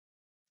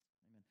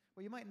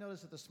Well, you might notice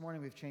that this morning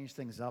we've changed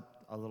things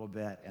up a little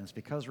bit, and it's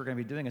because we're going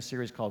to be doing a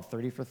series called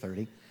 30 for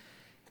 30.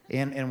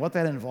 And what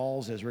that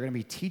involves is we're going to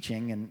be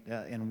teaching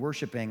and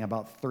worshiping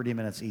about 30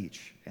 minutes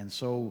each. And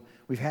so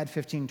we've had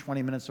 15,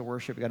 20 minutes of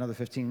worship. We've got another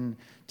 10,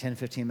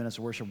 15 minutes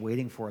of worship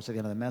waiting for us at the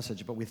end of the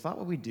message. But we thought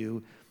what we'd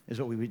do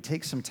is we would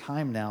take some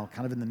time now,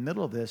 kind of in the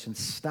middle of this, and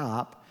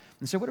stop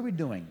and say, what are we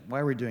doing? Why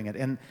are we doing it?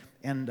 And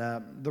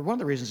one of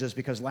the reasons is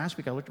because last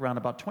week I looked around,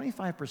 about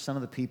 25%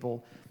 of the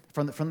people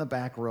from the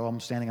back row,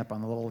 I'm standing up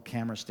on the little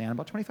camera stand,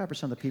 about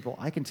 25% of the people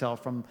I can tell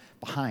from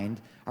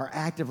behind are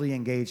actively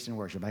engaged in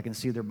worship. I can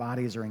see their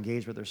bodies are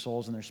engaged with their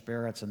souls and their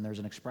spirits, and there's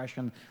an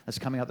expression that's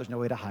coming out. There's no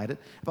way to hide it.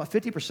 About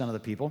 50% of the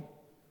people,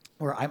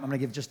 or I'm going to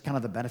give just kind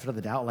of the benefit of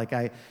the doubt, like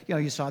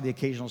you saw the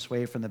occasional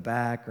sway from the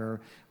back, or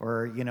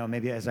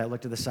maybe as I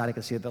looked to the side, I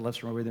could see the lips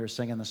from where they were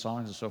singing the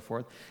songs and so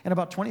forth. And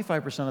about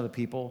 25% of the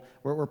people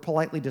were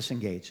politely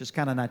disengaged. It's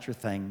kind of not your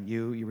thing.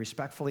 You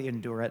respectfully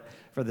endure it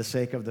for the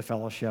sake of the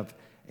fellowship.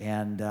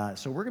 And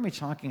so we're going to be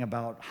talking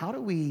about how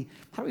do we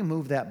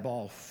move that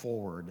ball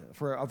forward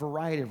for a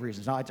variety of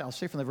reasons. Now, I'll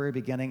say from the very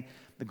beginning,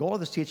 the goal of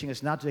this teaching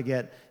is not to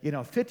get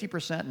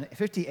 50% and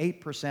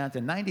 58%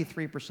 and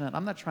 93%.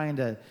 I'm not trying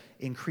to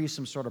increase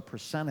some sort of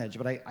percentage,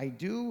 but I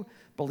do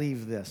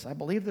believe this. I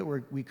believe that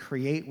we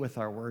create with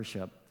our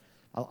worship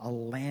a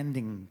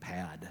landing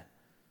pad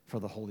for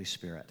the Holy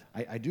Spirit.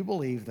 I do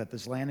believe that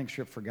this landing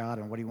strip for God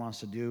and what He wants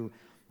to do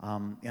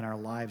in our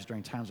lives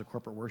during times of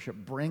corporate worship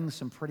brings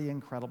some pretty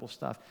incredible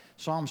stuff.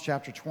 Psalms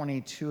chapter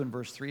 22 and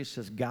verse 3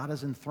 says, God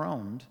is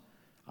enthroned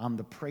on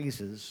the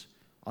praises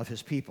of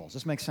His people. Does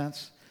this make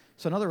sense?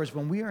 So in other words,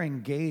 when we are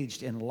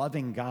engaged in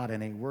loving God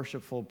in a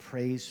worshipful,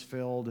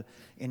 praise-filled,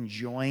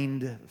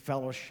 enjoined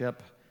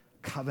fellowship,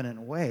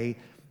 covenant way,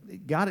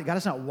 God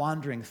is not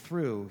wandering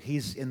through.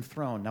 He's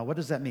enthroned. Now, what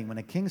does that mean? When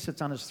a king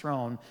sits on his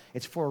throne,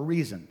 it's for a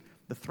reason.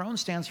 The throne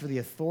stands for the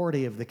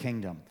authority of the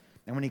kingdom.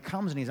 And when He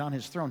comes and He's on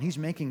His throne, He's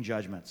making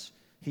judgments.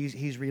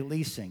 He's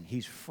releasing.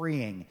 He's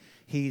freeing.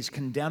 He's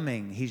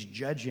condemning. He's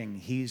judging.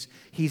 He's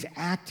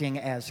acting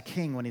as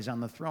king when He's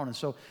on the throne. And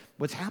so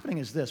what's happening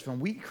is this.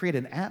 When we create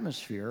an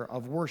atmosphere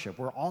of worship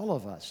where all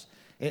of us,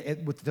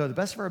 with the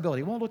best of our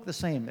ability, it won't look the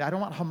same. I don't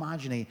want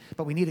homogeny,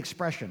 but we need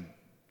expression.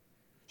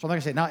 So I'm not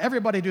going to say, now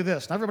everybody do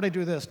this, now everybody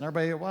do this, and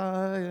everybody,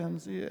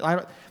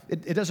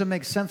 it doesn't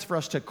make sense for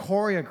us to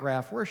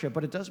choreograph worship,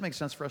 but it does make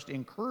sense for us to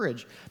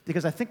encourage,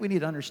 because I think we need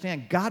to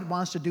understand God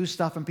wants to do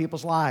stuff in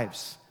people's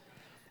lives.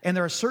 And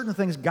there are certain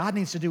things God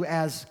needs to do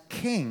as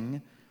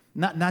king,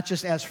 not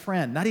just as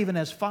friend, not even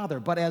as father,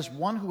 but as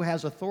one who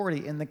has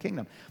authority in the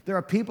kingdom. There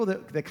are people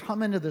that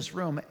come into this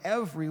room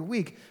every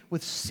week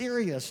with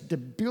serious,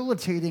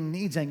 debilitating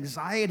needs,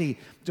 anxiety,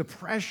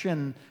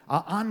 depression,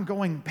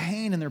 ongoing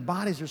pain in their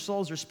bodies, their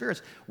souls, their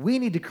spirits. We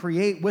need to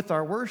create with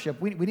our worship,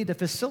 we need to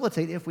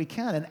facilitate, if we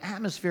can, an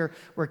atmosphere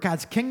where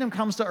God's kingdom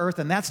comes to earth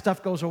and that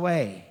stuff goes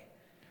away.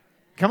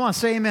 Come on,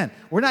 say amen.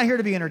 We're not here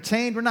to be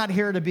entertained. We're not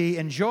here to be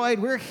enjoyed.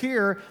 We're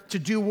here to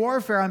do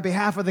warfare on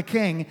behalf of the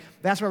King.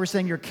 That's why we're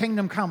saying, your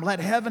kingdom come. Let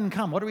heaven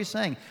come. What are we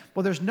saying?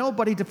 Well, there's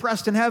nobody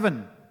depressed in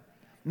heaven.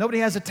 Nobody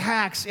has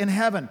attacks in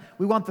heaven.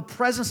 We want the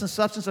presence and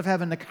substance of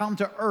heaven to come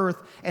to earth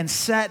and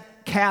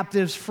set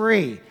captives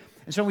free.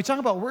 And so when we talk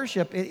about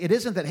worship, it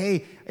isn't that,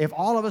 hey, if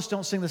all of us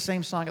don't sing the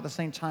same song at the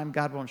same time,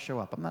 God won't show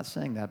up. I'm not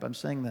saying that, but I'm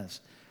saying this.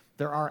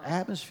 There are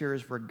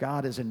atmospheres where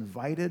God is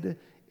invited,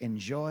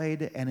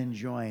 enjoyed, and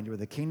enjoined, where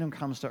the kingdom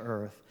comes to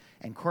earth,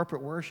 and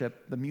corporate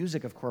worship, the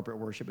music of corporate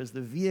worship, is the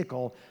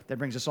vehicle that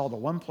brings us all to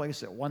one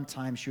place at one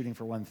time, shooting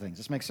for one thing. Does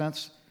this make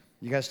sense?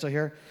 You guys still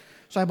here?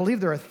 So I believe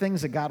there are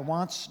things that God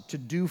wants to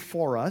do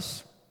for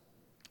us,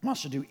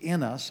 wants to do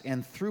in us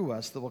and through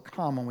us, that will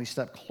come when we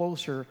step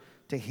closer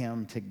to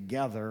Him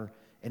together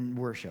in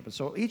worship. And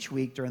so each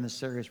week during this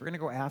series, we're going to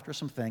go after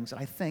some things that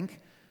I think,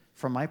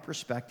 from my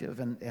perspective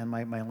and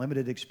my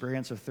limited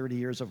experience of 30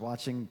 years of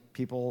watching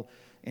people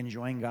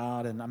enjoying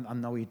God, and I'm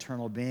no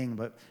eternal being,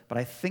 but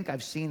I think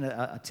I've seen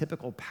a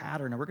typical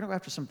pattern, and we're going to go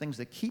after some things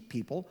that keep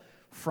people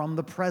from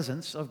the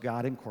presence of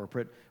God in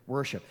corporate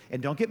worship. And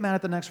don't get mad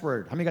at the next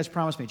word. How many of you guys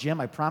promise me, Jim,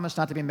 I promise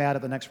not to be mad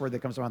at the next word that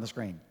comes on the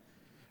screen?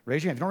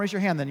 Raise your hand. If you don't raise your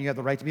hand, then you have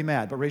the right to be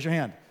mad, but raise your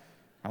hand.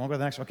 I won't go to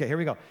the next one. Okay, here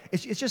we go.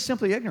 It's just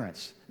simply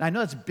ignorance. And I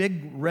know it's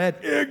big red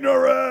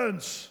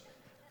ignorance.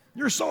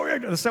 You're so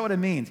ignorant. That's not what it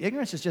means.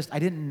 Ignorance is just, I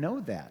didn't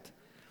know that.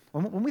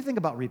 When we think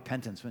about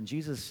repentance, when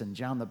Jesus and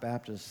John the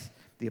Baptist,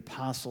 the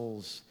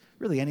apostles,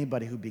 really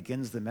anybody who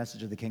begins the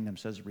message of the kingdom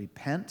says,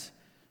 repent,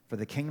 for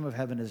the kingdom of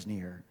heaven is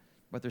near.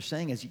 What they're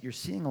saying is you're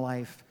seeing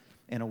life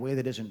in a way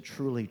that isn't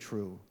truly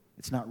true.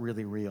 It's not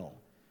really real.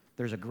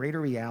 There's a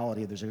greater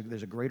reality. There's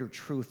a greater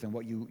truth than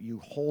what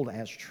you hold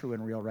as true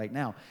and real right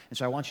now. And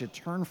so I want you to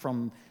turn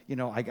from,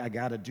 I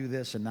got to do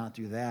this and not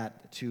do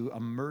that, to a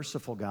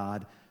merciful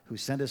God who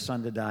sent His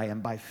Son to die,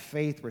 and by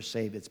faith we're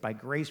saved. It's by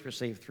grace we're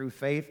saved through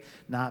faith,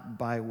 not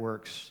by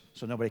works,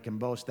 so nobody can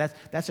boast.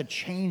 That's a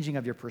changing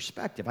of your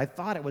perspective. I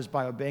thought it was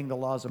by obeying the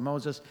laws of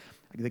Moses.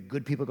 The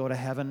good people go to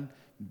heaven,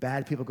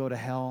 bad people go to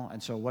hell,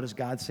 and so what does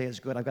God say is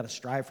good? I've got to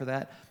strive for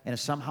that, and if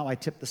somehow I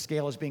tip the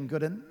scale as being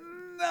good, and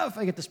if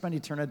I get to spend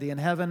eternity in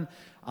heaven.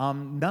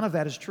 None of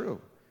that is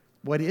true.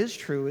 What is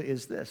true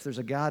is this. There's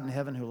a God in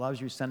heaven who loves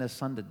you, sent his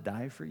son to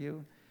die for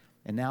you.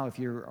 And now if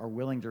you are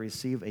willing to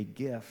receive a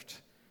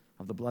gift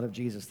of the blood of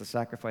Jesus, the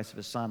sacrifice of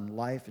his son,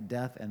 life,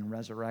 death, and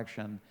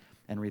resurrection,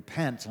 and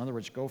repent, in other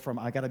words, go from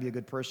I got to be a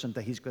good person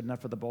to he's good enough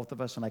for the both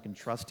of us and I can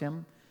trust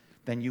him,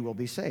 then you will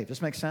be saved. Does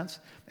this make sense?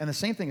 And the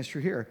same thing is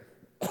true here.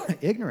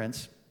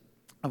 Ignorance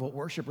of what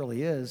worship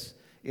really is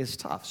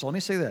tough. So let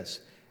me say this.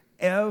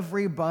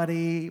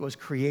 Everybody was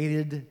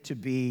created to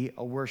be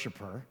a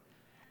worshiper,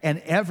 and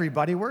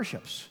everybody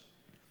worships.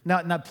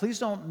 Now please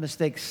don't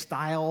mistake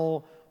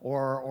style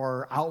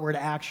or outward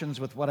actions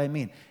with what I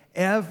mean.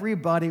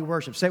 Everybody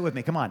worships. Say it with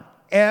me. Come on.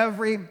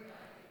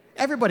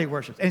 Everybody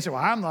worships. And you say,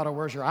 well, I'm not a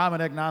worshiper. I'm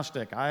an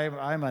agnostic.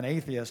 I'm an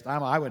atheist.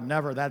 I would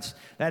never.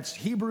 That's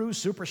Hebrew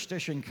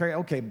superstition.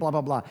 Okay, blah,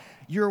 blah, blah.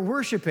 You're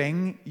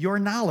worshiping your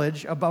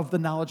knowledge above the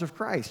knowledge of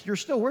Christ. You're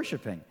still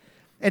worshiping.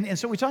 And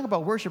so we talk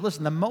about worship.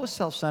 Listen, the most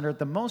self-centered,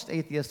 the most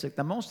atheistic,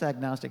 the most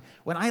agnostic.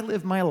 When I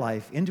lived my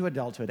life into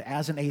adulthood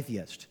as an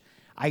atheist,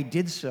 I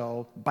did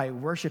so by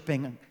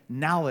worshiping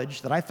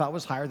knowledge that I thought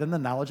was higher than the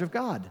knowledge of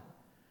God.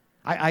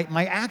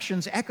 My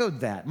actions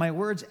echoed that. My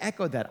words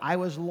echoed that. I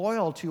was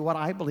loyal to what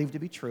I believed to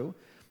be true.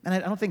 And I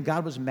don't think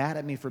God was mad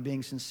at me for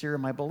being sincere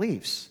in my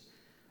beliefs.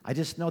 I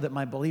just know that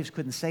my beliefs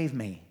couldn't save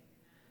me.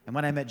 And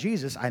when I met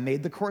Jesus, I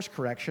made the course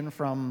correction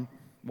from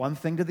one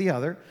thing to the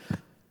other,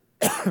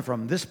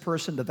 from this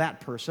person to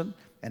that person,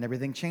 and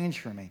everything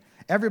changed for me.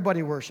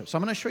 Everybody worships. So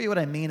I'm going to show you what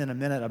I mean in a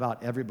minute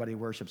about everybody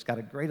worships. Got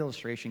a great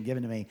illustration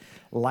given to me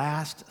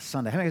last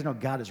Sunday. How many of you guys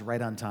know God is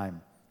right on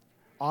time?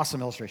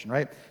 Awesome illustration,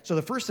 right? So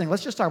the first thing,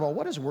 let's just talk about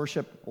what does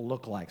worship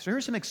look like. So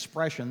here's some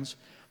expressions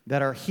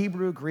that are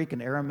Hebrew, Greek,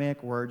 and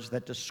Aramaic words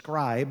that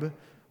describe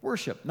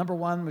worship. Number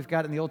one, we've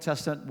got in the Old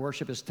Testament,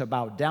 worship is to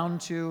bow down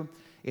to.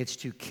 It's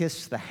to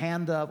kiss the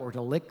hand of or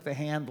to lick the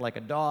hand like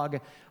a dog.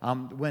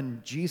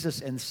 When Jesus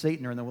and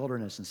Satan are in the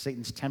wilderness and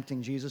Satan's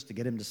tempting Jesus to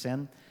get him to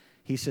sin,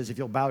 he says, if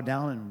you'll bow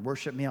down and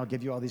worship me, I'll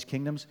give you all these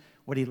kingdoms.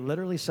 What he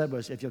literally said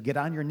was, if you'll get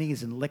on your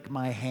knees and lick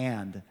my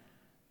hand,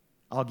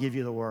 I'll give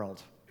you the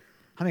world.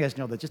 How many of you guys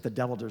know that just the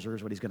devil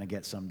deserves what he's going to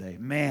get someday?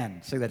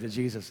 Man, say that to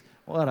Jesus.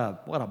 What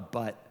a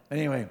butt.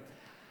 Anyway,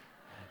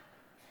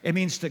 it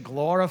means to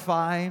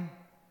glorify.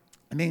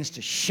 It means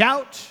to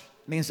shout.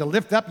 It means to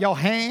lift up your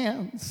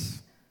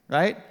hands,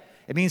 right?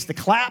 It means to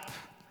clap.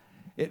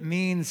 It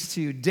means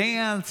to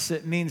dance.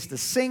 It means to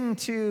sing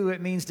to.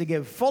 It means to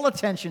give full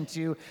attention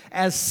to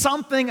as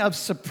something of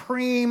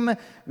supreme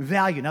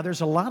value. Now,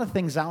 there's a lot of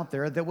things out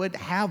there that would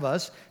have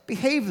us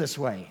behave this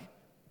way.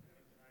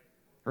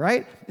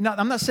 Right? Now,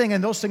 I'm not saying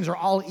and those things are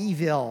all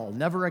evil.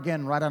 Never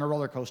again ride on a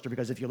roller coaster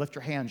because if you lift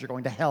your hands, you're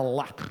going to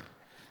hell.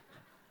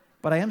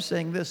 But I am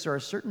saying this, there are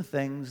certain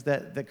things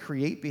that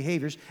create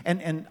behaviors.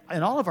 And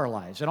in all of our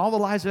lives, in all the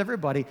lives of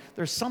everybody,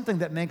 there's something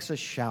that makes us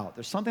shout.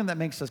 There's something that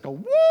makes us go,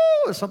 woo!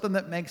 There's something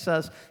that makes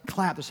us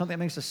clap. There's something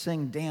that makes us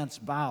sing, dance,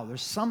 bow.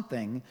 There's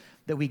something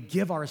that we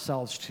give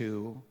ourselves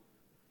to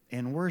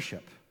in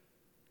worship.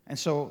 And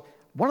so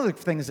one of the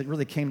things that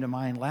really came to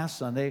mind last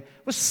Sunday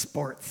was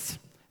sports.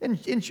 And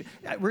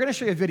we're going to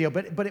show you a video,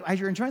 but as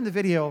you're enjoying the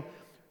video,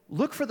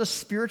 look for the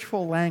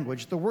spiritual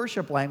language, the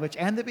worship language,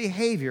 and the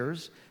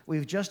behaviors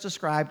we've just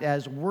described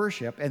as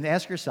worship, and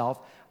ask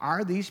yourself,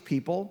 are these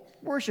people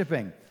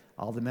worshiping?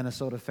 All the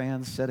Minnesota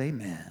fans said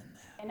amen.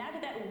 And now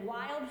to that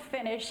wild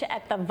finish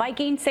at the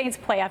Vikings-Saints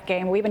playoff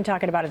game. We've been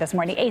talking about it this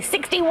morning. A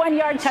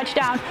 61-yard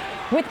touchdown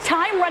with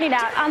time running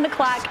out on the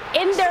clock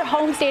in their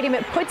home stadium.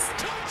 It puts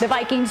the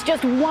Vikings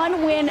just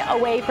one win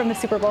away from the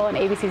Super Bowl, and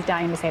ABC's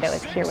dying to say that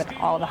was here with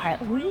all the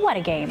highlights. What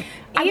a game.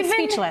 I'm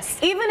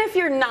speechless. Even if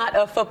you're not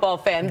a football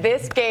fan,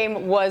 this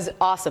game was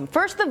awesome.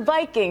 First, the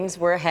Vikings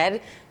were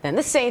ahead. Then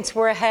the Saints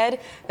were ahead.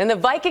 Then the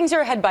Vikings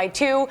are ahead by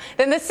 2.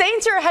 Then the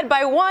Saints are ahead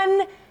by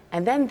 1.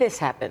 And then this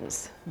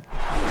happens.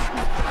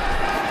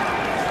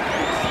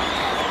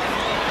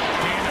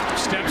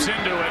 Steps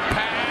into it,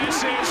 pass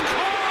is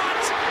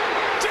caught,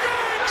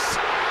 Diggs,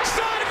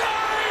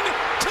 sideline,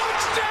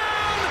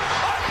 touchdown,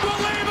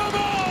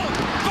 unbelievable,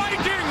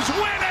 Vikings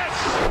win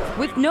it!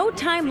 With no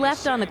time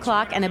left on the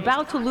clock and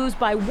about to lose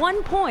by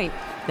 1 point,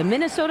 the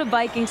Minnesota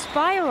Vikings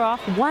fire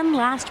off one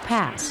last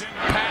pass.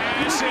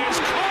 Pass is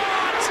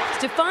caught!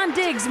 Stefon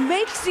Diggs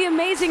makes the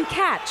amazing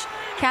catch,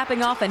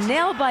 capping off a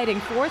nail-biting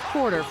fourth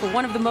quarter for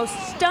one of the most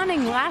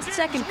stunning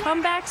last-second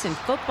comebacks in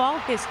football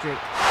history.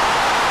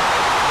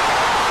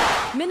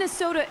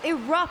 Minnesota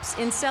erupts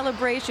in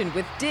celebration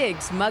with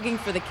Diggs mugging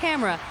for the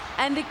camera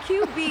and the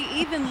QB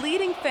even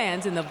leading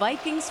fans in the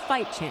Vikings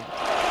fight chant.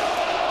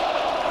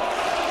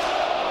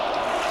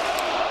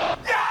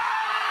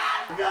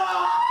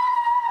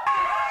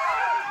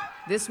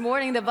 This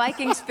morning, the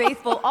Vikings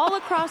faithful all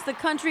across the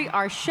country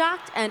are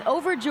shocked and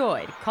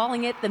overjoyed,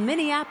 calling it the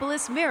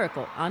Minneapolis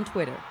Miracle on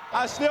Twitter.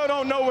 I still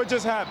don't know what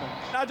just happened.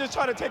 I just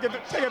try to take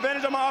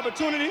advantage of my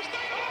opportunity.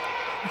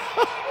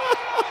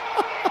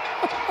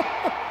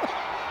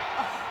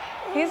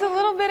 He's a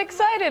little bit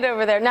excited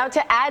over there. Now,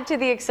 to add to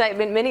the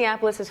excitement,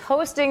 Minneapolis is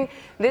hosting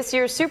this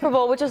year's Super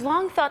Bowl, which is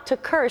long thought to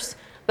curse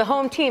the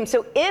home team.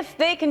 So if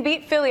they can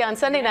beat Philly on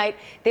Sunday night,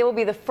 they will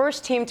be the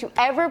first team to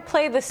ever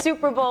play the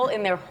Super Bowl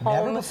in their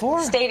home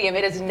stadium.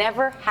 It has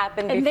never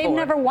happened before. And they've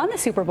never won the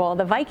Super Bowl.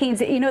 The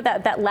Vikings, you know,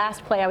 that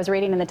last play I was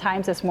reading in the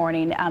Times this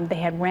morning, they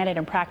had ran it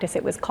in practice.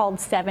 It was called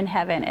Seven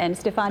Heaven, and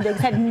Stephon Diggs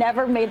had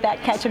never made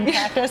that catch in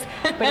practice,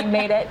 but he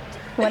made it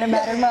when it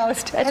mattered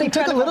most. And he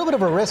took a little bit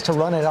of a risk to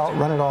run it all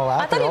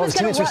out. I thought he was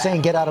teammates were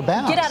saying get out of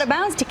bounds. Get out of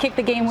bounds to kick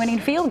the game-winning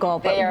field goal.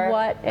 But they are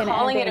what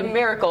calling it a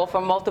miracle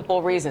for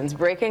multiple reasons,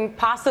 breaking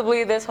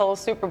possibly this whole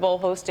Super Bowl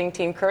hosting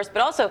team curse,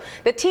 but also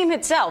the team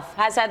itself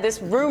has had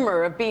this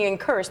rumor of being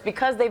cursed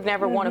because they've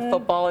never won a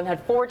football and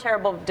had 4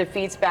 terrible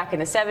defeats back in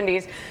the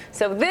 70s.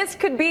 So this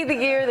could be the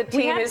year the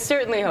team is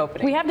certainly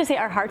hoping. We have to say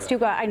our hearts do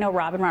go out. I know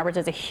Robin Roberts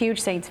is a huge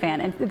Saints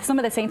fan, and some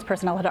of the Saints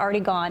personnel had already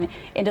gone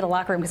into the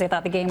locker room because they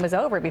thought the game was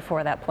over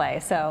before that play.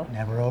 So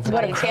never over.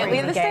 What You can't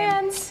leave the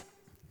stands.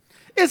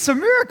 It's a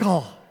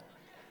miracle.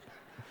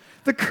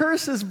 The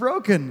curse is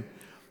broken.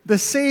 The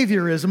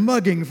Savior is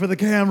mugging for the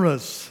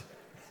cameras.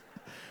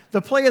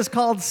 The play is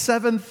called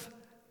Seventh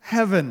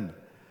Heaven.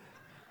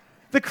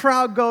 The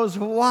crowd goes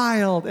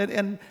wild.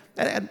 And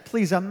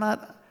please, I'm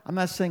not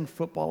saying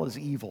football is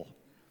evil.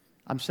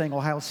 I'm saying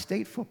Ohio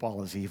State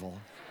football is evil.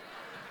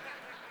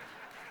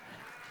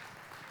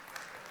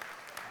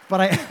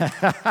 But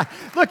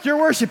look, you're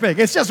worshiping.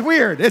 It's just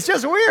weird. It's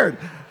just weird.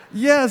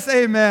 Yes,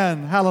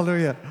 amen.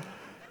 Hallelujah.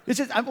 It's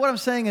just, what I'm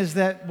saying is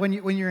that when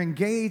you're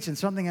engaged and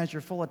something has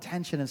your full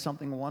attention and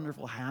something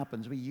wonderful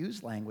happens, we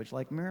use language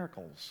like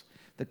miracles.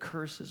 The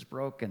curse is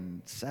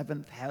broken.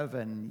 Seventh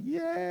heaven.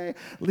 Yay.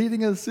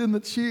 Leading us in the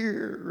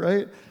cheer,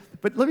 right?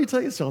 But let me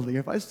tell you something.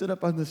 If I stood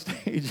up on the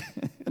stage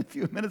in a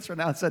few minutes from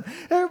now and said,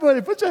 everybody,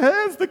 put your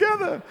hands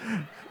together.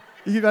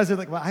 You guys are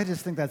like, well, I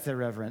just think that's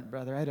irreverent,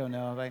 brother. I don't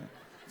know. Like,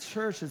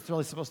 church is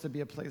really supposed to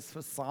be a place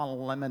for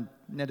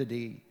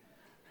solemnity.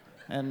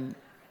 And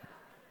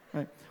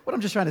right, what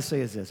I'm just trying to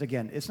say is this.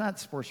 Again, it's not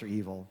sports are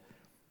evil.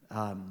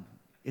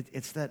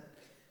 It's that,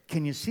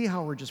 can you see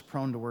how we're just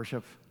prone to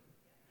worship?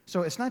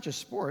 So it's not just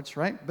sports,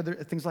 right? But there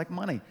are things like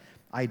money,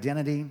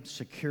 identity,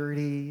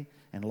 security,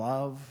 and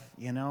love.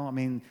 You know, I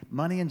mean,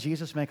 money and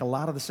Jesus make a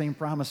lot of the same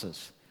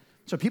promises.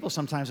 So people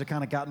sometimes have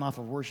kind of gotten off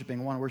of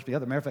worshiping one, worship the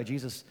other. Matter of fact,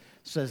 Jesus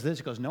says this.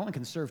 He goes, no one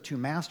can serve 2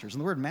 masters.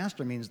 And the word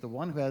master means the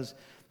one who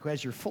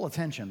has your full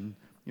attention,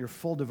 your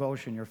full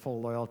devotion, your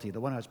full loyalty, the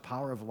one who has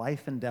power of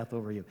life and death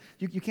over you.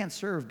 You can't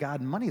serve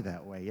God and money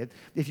that way.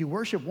 If you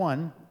worship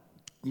one,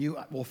 you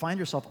will find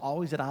yourself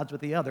always at odds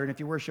with the other. And if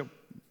you worship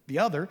the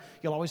other,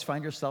 you'll always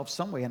find yourself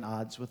some way in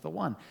odds with the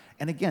one.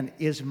 And again,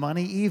 is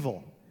money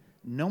evil?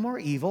 No more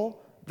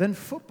evil than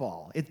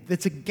football.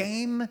 It's a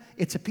game.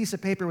 It's a piece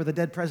of paper with a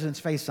dead president's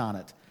face on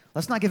it.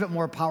 Let's not give it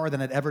more power than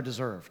it ever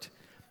deserved.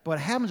 But what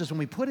happens is when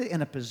we put it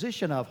in a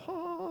position of,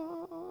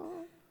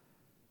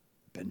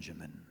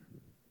 Benjamin,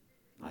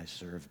 I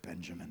serve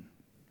Benjamin,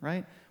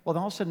 right? Well,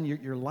 then all of a sudden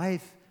your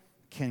life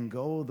can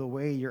go the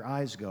way your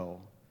eyes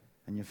go,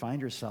 and you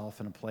find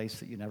yourself in a place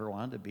that you never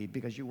wanted to be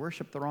because you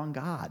worship the wrong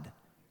God,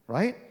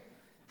 right?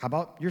 How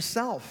about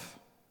yourself?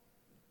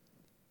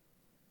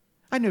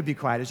 I knew it'd be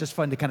quiet. It's just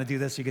fun to kind of do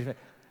this.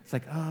 It's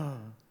like, oh,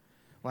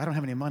 well, I don't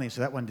have any money,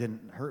 so that one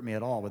didn't hurt me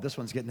at all, but this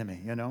one's getting to me,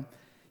 you know?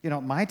 You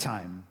know, my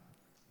time,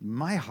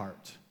 my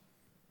heart,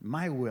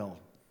 my will,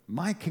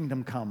 my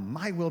kingdom come,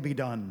 my will be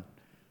done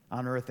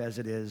on earth as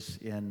it is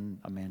in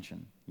a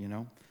mansion, you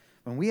know?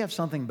 When we have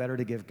something better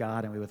to give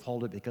God and we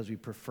withhold it because we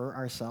prefer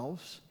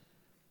ourselves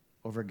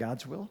over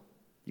God's will,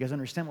 you guys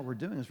understand what we're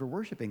doing is we're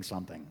worshiping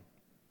something.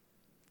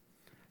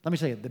 Let me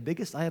tell you, the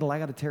biggest idol I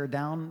got to tear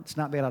down, it's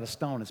not made out of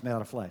stone, it's made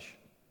out of flesh.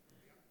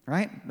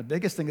 Right? The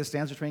biggest thing that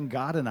stands between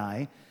God and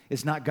I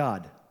is not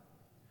God.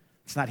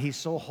 It's not He's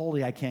so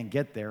holy I can't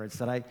get there. It's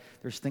that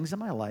there's things in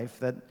my life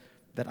that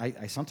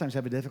I sometimes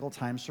have a difficult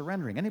time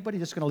surrendering. Anybody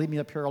just going to leave me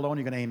up here alone,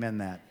 you're going to amen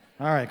that.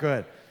 All right,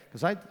 good.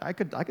 Because I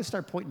could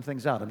start pointing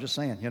things out. I'm just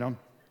saying, you know.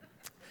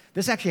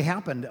 This actually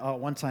happened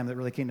one time that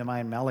really came to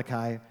mind,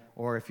 Malachi,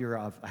 or if you're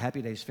a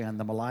Happy Days fan,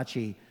 the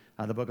Malachi,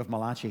 the book of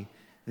Malachi.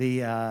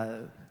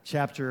 The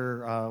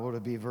chapter, what would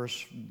it be,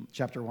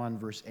 chapter 1,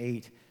 verse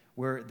 8,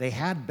 where they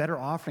had better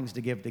offerings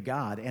to give to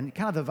God. And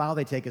kind of the vow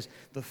they take is,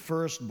 the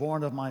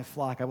firstborn of my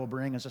flock I will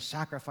bring as a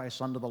sacrifice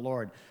unto the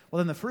Lord. Well,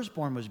 then the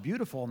firstborn was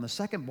beautiful, and the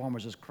secondborn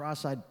was this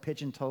cross-eyed,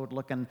 pigeon-toed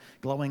looking,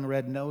 glowing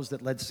red nose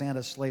that led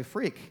Santa's slave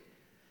freak.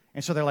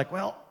 And so they're like,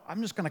 well,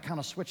 I'm just going to kind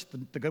of switch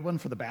the good one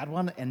for the bad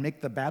one and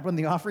make the bad one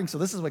the offering. So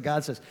this is what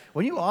God says.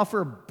 When you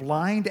offer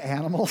blind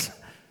animals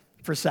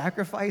for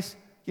sacrifice,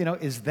 you know,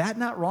 is that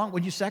not wrong?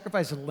 When you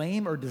sacrifice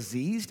lame or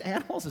diseased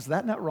animals, is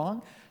that not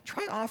wrong?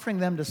 Try offering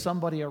them to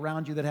somebody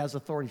around you that has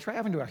authority. Try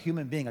offering to a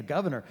human being, a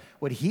governor.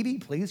 Would he be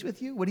pleased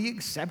with you? Would he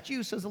accept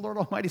you, says the Lord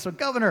Almighty? So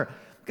Governor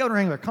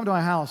Engler, come to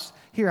my house.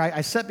 Here,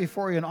 I set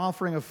before you an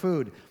offering of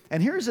food.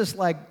 And here's this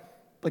like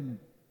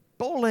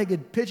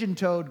bow-legged,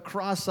 pigeon-toed,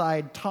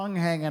 cross-eyed, tongue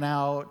hanging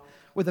out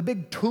with a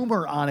big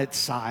tumor on its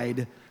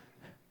side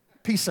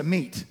piece of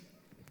meat.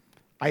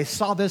 I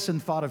saw this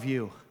and thought of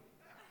you.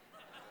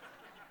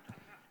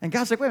 And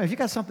God's like, wait a minute, if you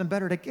got something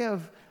better to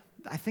give,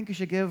 I think you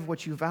should give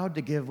what you vowed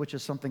to give, which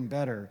is something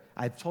better.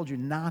 I've told you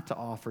not to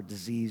offer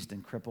diseased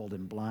and crippled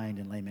and blind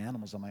and lame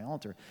animals on my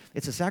altar.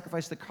 It's a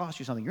sacrifice that costs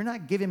you something. You're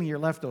not giving me your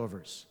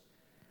leftovers.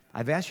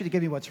 I've asked you to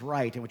give me what's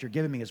right, and what you're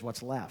giving me is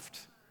what's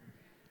left.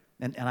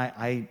 And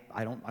I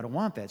don't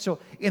want that. So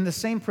in the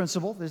same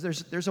principle,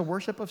 there's a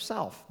worship of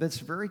self that's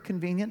very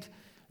convenient.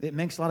 It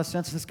makes a lot of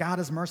sense. Since God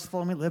is merciful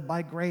and we live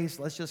by grace,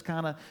 let's just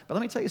kind of... But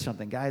let me tell you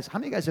something, guys. How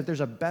many of you guys, if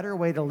there's a better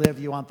way to live,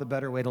 you want the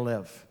better way to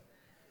live?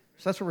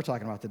 So that's what we're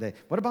talking about today.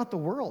 What about the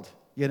world?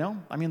 You know?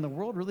 I mean, the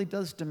world really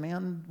does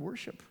demand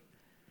worship.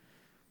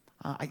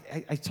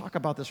 I talk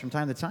about this from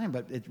time to time,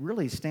 but it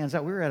really stands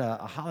out. We were at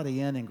a Holiday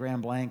Inn in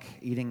Grand Blanc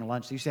eating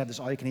lunch. They used to have this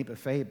all-you-can-eat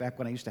buffet back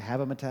when I used to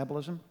have a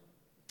metabolism.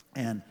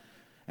 And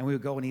we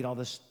would go and eat all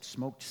this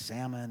smoked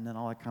salmon and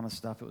all that kind of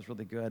stuff. It was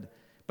really good.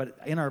 But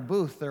in our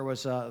booth, there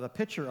was the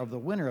picture of the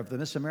winner of the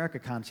Miss America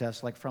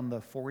contest, like from the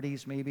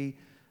 40s maybe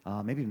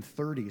even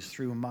 30s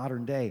through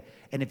modern day.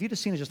 And if you'd have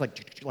seen it just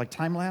like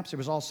time lapse, it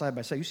was all side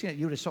by side.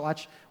 You would have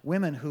watched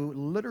women who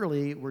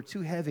literally were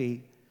too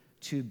heavy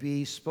to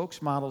be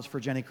spokesmodels for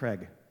Jenny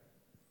Craig.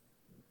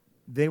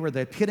 They were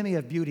the epitome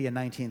of beauty in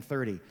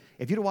 1930.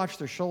 If you'd have watched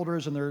their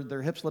shoulders and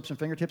their hips, lips, and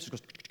fingertips, it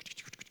goes...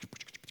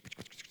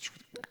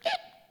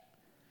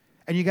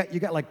 And you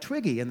got like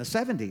Twiggy in the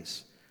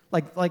 70s.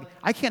 Like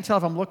I can't tell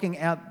if I'm looking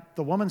at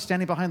the woman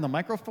standing behind the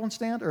microphone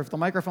stand or if the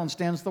microphone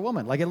stands the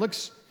woman. Like it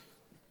looks...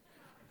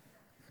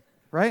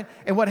 Right?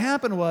 And what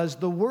happened was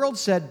the world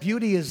said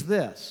beauty is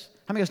this.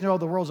 How many of you guys know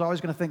the world's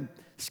always going to think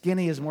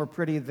skinny is more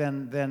pretty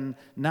than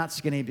not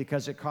skinny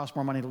because it costs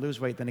more money to lose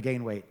weight than to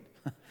gain weight?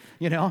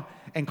 You know?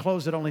 And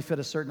clothes that only fit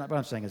a certain... What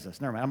I'm saying is this.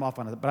 Never mind, I'm off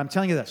on it. But I'm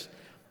telling you this.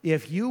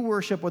 If you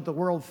worship what the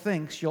world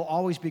thinks, you'll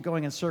always be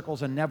going in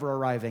circles and never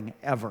arriving,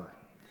 ever.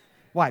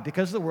 Why?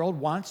 Because the world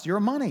wants your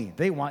money.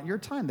 They want your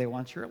time. They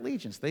want your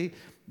allegiance.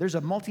 There's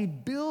a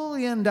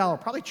multi-billion-dollar,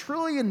 probably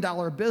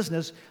trillion-dollar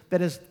business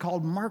that is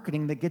called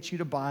marketing that gets you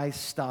to buy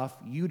stuff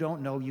you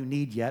don't know you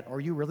need yet,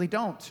 or you really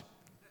don't.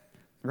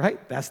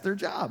 Right? That's their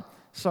job.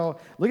 So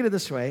look at it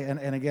this way.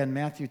 And again,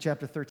 Matthew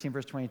chapter 13,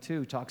 verse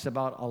 22 talks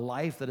about a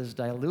life that is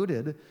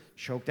diluted,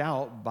 choked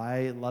out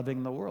by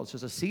loving the world.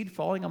 So a seed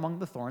falling among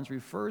the thorns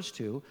refers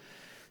to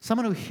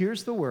someone who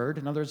hears the word.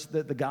 In other words,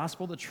 the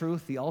gospel, the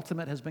truth, the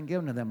ultimate has been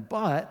given to them.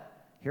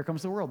 But here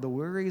comes the world. The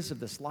worries of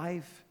this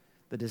life,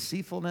 the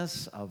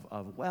deceitfulness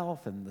of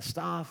wealth and the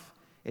stuff,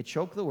 it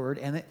choked the word.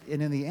 And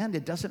in the end,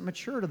 it doesn't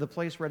mature to the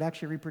place where it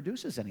actually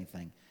reproduces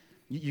anything.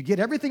 You get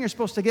everything you're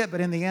supposed to get,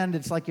 but in the end,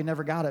 it's like you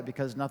never got it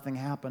because nothing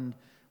happened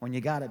when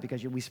you got it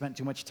because we spent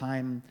too much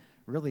time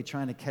really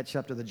trying to catch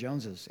up to the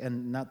Joneses.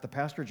 And not the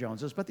Pastor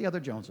Joneses, but the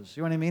other Joneses.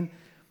 You know what I mean?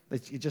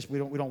 It's just we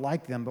don't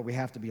like them, but we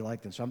have to be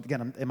like them. So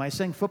am I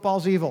saying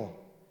football's evil?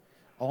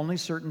 Only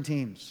certain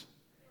teams.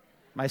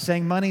 Am I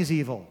saying money's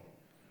evil?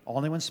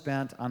 Only when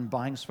spent on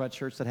buying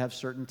sweatshirts that have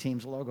certain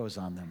teams' logos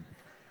on them.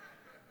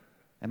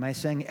 Am I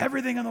saying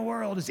everything in the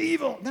world is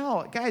evil?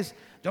 No, guys,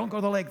 don't go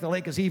to the lake. The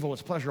lake is evil.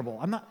 It's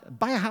pleasurable.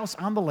 Buy a house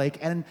on the lake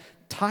and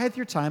tithe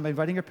your time by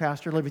inviting your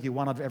pastor to live with you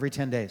one of every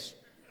 10 days.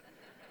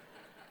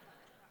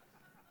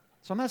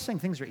 So I'm not saying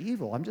things are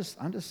evil. I'm just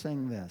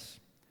saying this.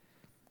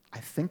 I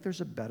think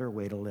there's a better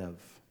way to live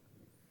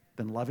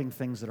than loving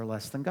things that are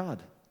less than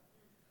God.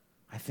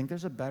 I think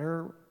there's a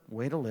better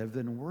way to live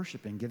than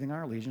worshiping, giving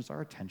our allegiance,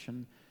 our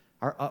attention,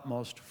 our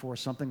utmost for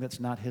something that's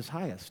not His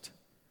highest.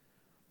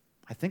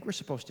 I think we're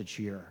supposed to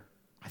cheer.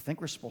 I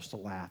think we're supposed to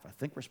laugh. I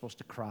think we're supposed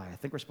to cry. I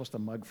think we're supposed to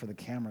mug for the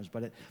cameras,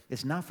 but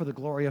it's not for the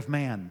glory of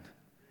man.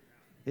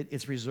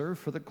 It's reserved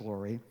for the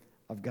glory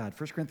of God.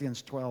 1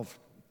 Corinthians 12,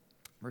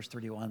 verse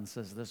 31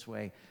 says this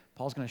way.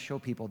 Paul's going to show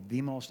people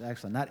the most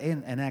excellent, not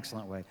in an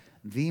excellent way,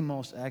 the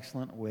most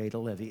excellent way to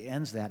live. He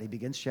ends that. He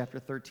begins chapter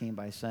 13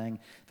 by saying,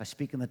 if I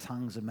speak in the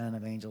tongues of men and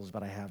of angels,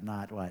 but I have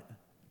not what?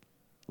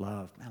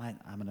 Love. Man,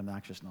 I'm an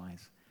obnoxious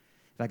noise.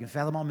 If I can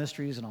fathom all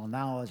mysteries and all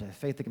knowledge, I have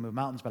faith that can move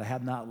mountains, but I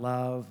have not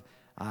love,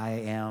 I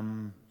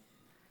am...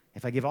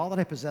 If I give all that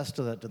I possess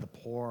to the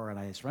poor and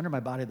I surrender my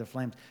body to the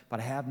flames, but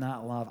I have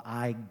not love,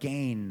 I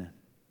gain.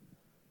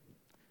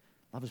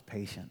 Love is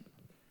patient.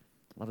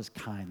 Love is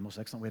kind, the most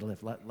excellent way to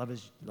live. Love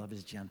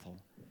is gentle.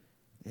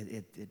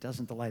 It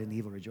doesn't delight in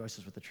evil,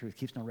 rejoices with the truth,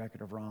 keeps no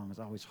record of wrongs,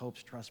 always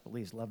hopes, trusts,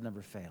 believes. Love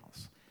never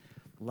fails.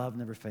 Love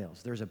never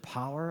fails. There's a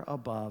power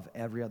above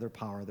every other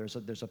power.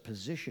 There's a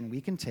position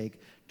we can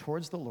take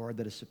towards the Lord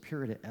that is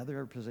superior to every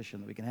other position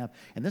that we can have.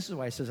 And this is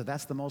why he says that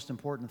that's the most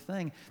important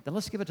thing. Then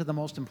let's give it to the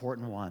most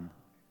important one.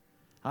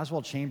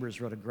 Oswald Chambers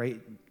wrote a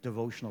great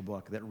devotional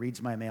book that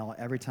reads my mail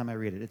every time I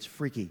read it. It's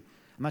freaky.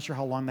 I'm not sure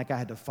how long that guy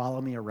had to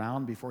follow me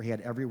around before he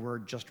had every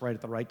word just right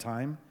at the right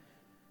time.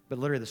 But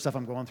literally the stuff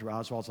I'm going through,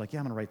 Oswald's like, yeah,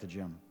 I'm going to write to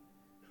Jim.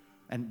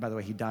 And by the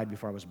way, he died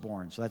before I was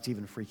born, so that's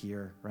even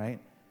freakier, right?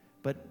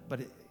 But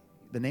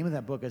the name of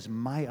that book is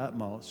My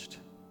Utmost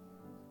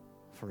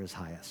for His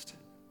Highest.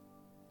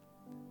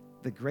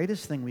 The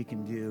greatest thing we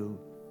can do,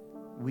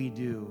 we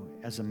do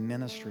as a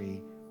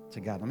ministry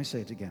to God. Let me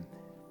say it again.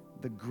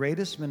 The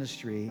greatest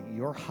ministry,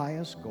 your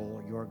highest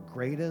goal, your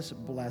greatest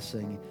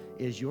blessing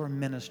is your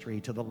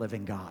ministry to the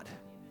living God.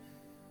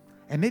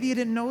 And maybe you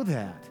didn't know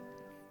that.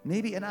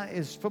 Maybe,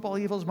 is football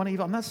evil, is money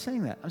evil? I'm not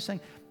saying that. I'm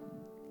saying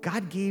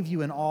God gave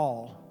you an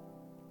all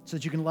so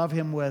that you can love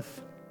him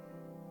with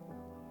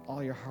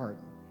all your heart,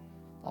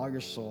 all your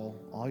soul,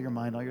 all your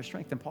mind, all your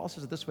strength. And Paul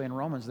says it this way in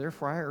Romans,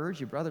 therefore I urge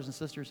you, brothers and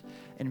sisters,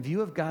 in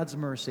view of God's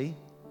mercy,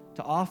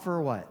 to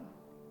offer what?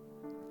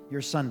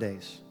 Your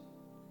Sundays.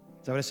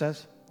 Is that what it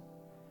says?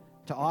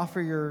 To offer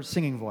your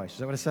singing voice. Is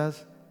that what it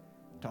says?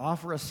 To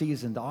offer a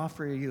season, to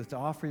offer your youth, to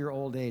offer your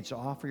old age, to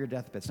offer your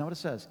deathbed. Is that what it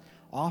says?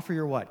 Offer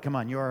your what? Come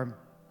on,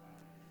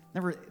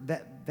 remember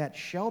that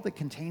shell that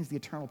contains the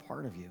eternal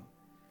part of you.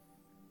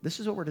 This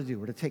is what we're to do.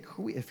 We're to take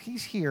if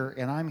he's here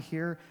and I'm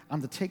here,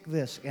 I'm to take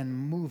this and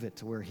move it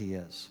to where he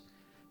is.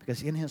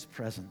 Because in his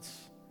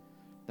presence,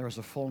 there is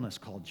a fullness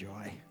called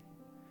joy.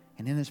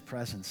 And in his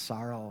presence,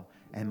 sorrow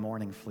and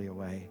mourning flee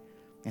away.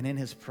 And in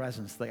his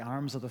presence, the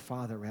arms of the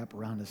Father wrap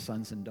around his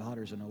sons and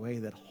daughters in a way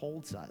that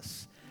holds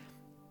us,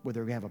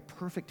 where we have a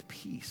perfect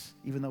peace,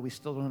 even though we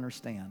still don't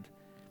understand.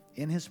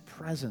 In his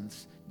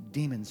presence,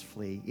 demons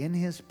flee. In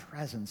his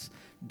presence,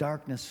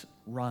 darkness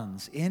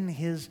runs. In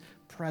his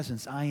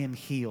presence, I am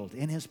healed.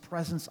 In his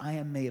presence, I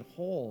am made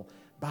whole,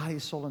 body,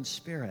 soul, and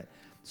spirit.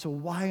 So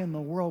why in the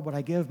world would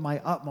I give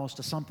my utmost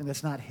to something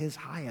that's not his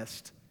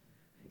highest?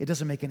 It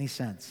doesn't make any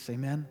sense.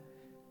 Amen?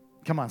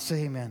 Come on,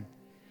 say amen.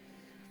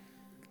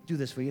 Do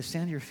this, will you?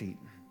 Stand to your feet.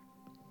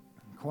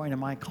 According to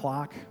my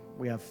clock,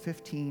 we have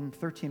 13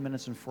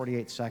 minutes and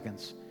 48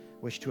 seconds,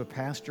 which to a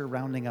pastor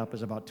rounding up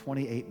is about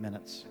 28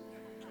 minutes.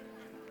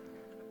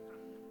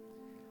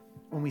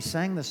 When we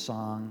sang this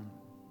song,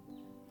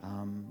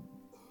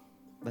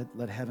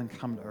 let heaven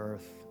come to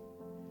earth,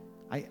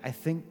 I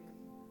think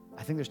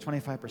there's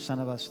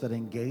 25% of us that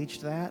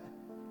engaged that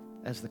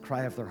as the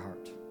cry of their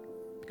heart.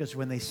 Because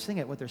when they sing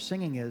it, what they're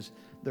singing is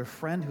their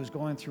friend who's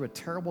going through a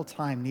terrible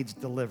time needs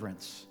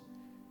deliverance.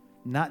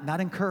 Not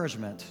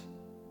encouragement,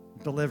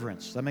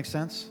 deliverance. Does that make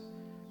sense?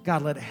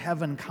 God, let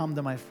heaven come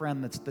to my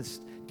friend that's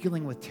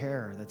dealing with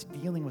terror, that's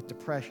dealing with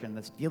depression,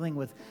 that's dealing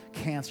with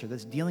cancer,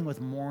 that's dealing with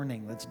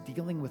mourning, that's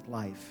dealing with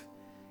life.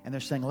 And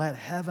they're saying, let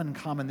heaven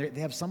come. And they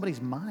have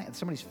somebody's mind,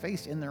 somebody's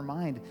face in their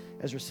mind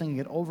as they're singing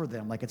it over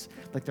them. Like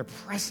they're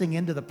pressing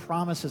into the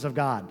promises of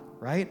God,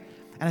 right?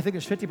 And I think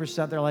there's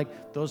 50% they're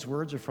like, those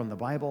words are from the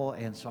Bible,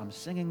 and so I'm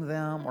singing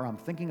them, or I'm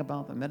thinking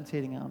about them,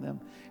 meditating on them.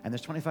 And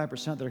there's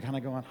 25% that are kind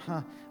of going,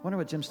 I wonder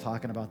what Jim's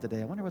talking about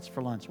today. I wonder what's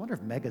for lunch. I wonder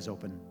if Mega's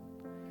open.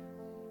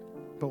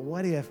 But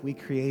what if we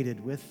created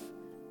with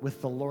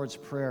the Lord's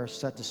Prayer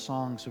set to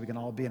song so we can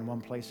all be in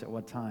one place at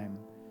one time?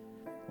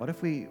 What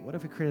if we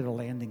created a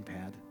landing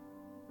pad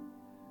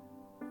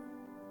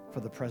for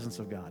the presence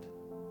of God?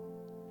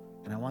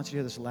 And I want you to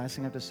hear this last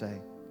thing I have to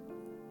say.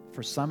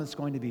 For some, it's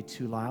going to be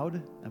too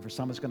loud, and for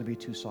some, it's going to be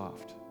too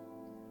soft.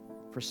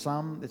 For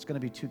some, it's going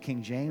to be too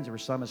King James, and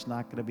for some, it's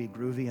not going to be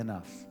groovy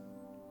enough.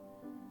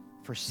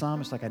 For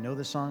some, it's like, I know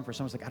this song. For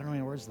some, it's like, I don't know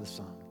any words of this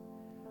song.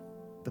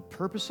 The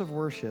purpose of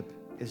worship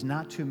is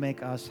not to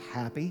make us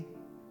happy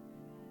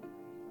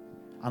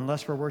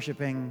unless we're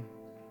worshiping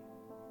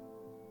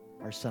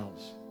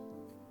ourselves.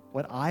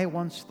 What I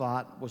once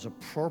thought was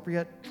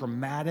appropriate,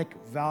 dramatic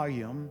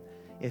volume,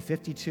 at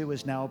 52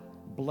 is now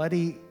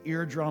bloody,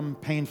 eardrum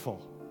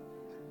painful.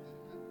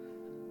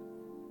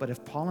 But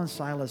if Paul and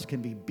Silas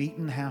can be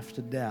beaten half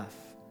to death,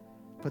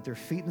 put their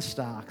feet in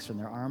stocks and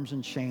their arms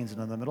in chains,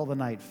 and in the middle of the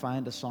night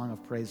find a song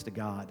of praise to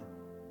God,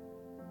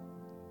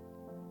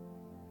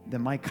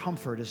 then my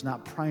comfort is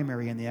not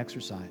primary in the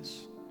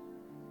exercise.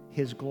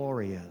 His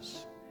glory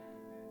is.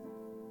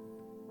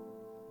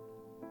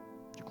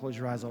 Would you close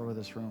your eyes all over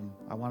this room?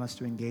 I want us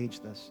to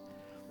engage this.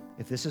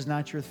 If this is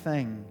not your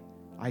thing,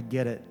 I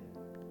get it.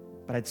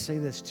 But I'd say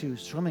this too.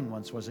 Swimming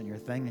once wasn't your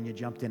thing, and you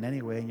jumped in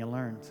anyway and you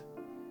learned.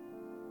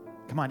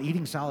 Come on,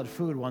 eating solid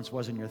food once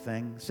wasn't your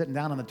thing. Sitting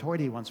down on the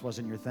toilet once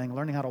wasn't your thing.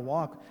 Learning how to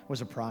walk was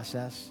a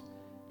process.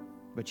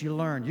 But you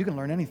learned. You can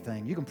learn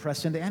anything. You can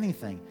press into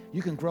anything.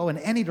 You can grow in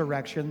any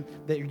direction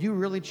that you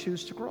really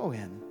choose to grow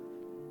in.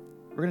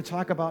 We're going to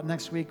talk about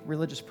next week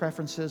religious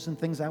preferences and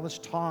things I was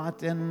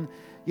taught and,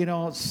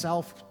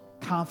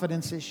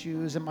 self-confidence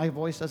issues and my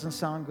voice doesn't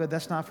sound good.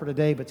 That's not for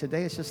today, but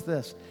today it's just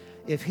this.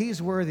 If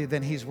he's worthy,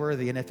 then he's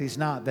worthy. And if he's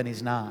not, then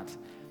he's not.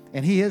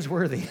 And he is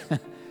worthy.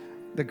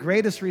 The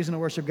greatest reason to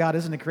worship God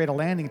isn't to create a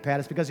landing pad.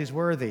 It's because he's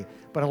worthy.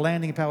 But a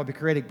landing pad will be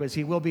created because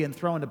he will be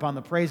enthroned upon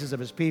the praises of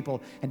his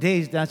people. And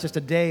that's just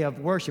a day of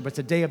worship. It's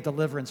a day of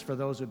deliverance for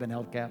those who've been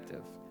held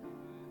captive.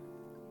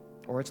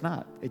 Or it's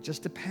not. It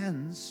just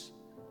depends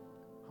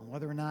on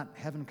whether or not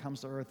heaven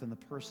comes to earth in the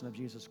person of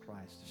Jesus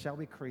Christ. Shall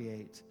we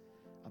create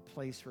a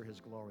place for his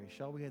glory?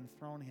 Shall we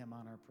enthrone him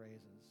on our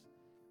praises?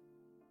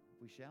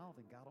 If we shall,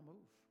 then God will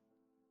move.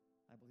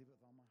 I believe it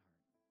with all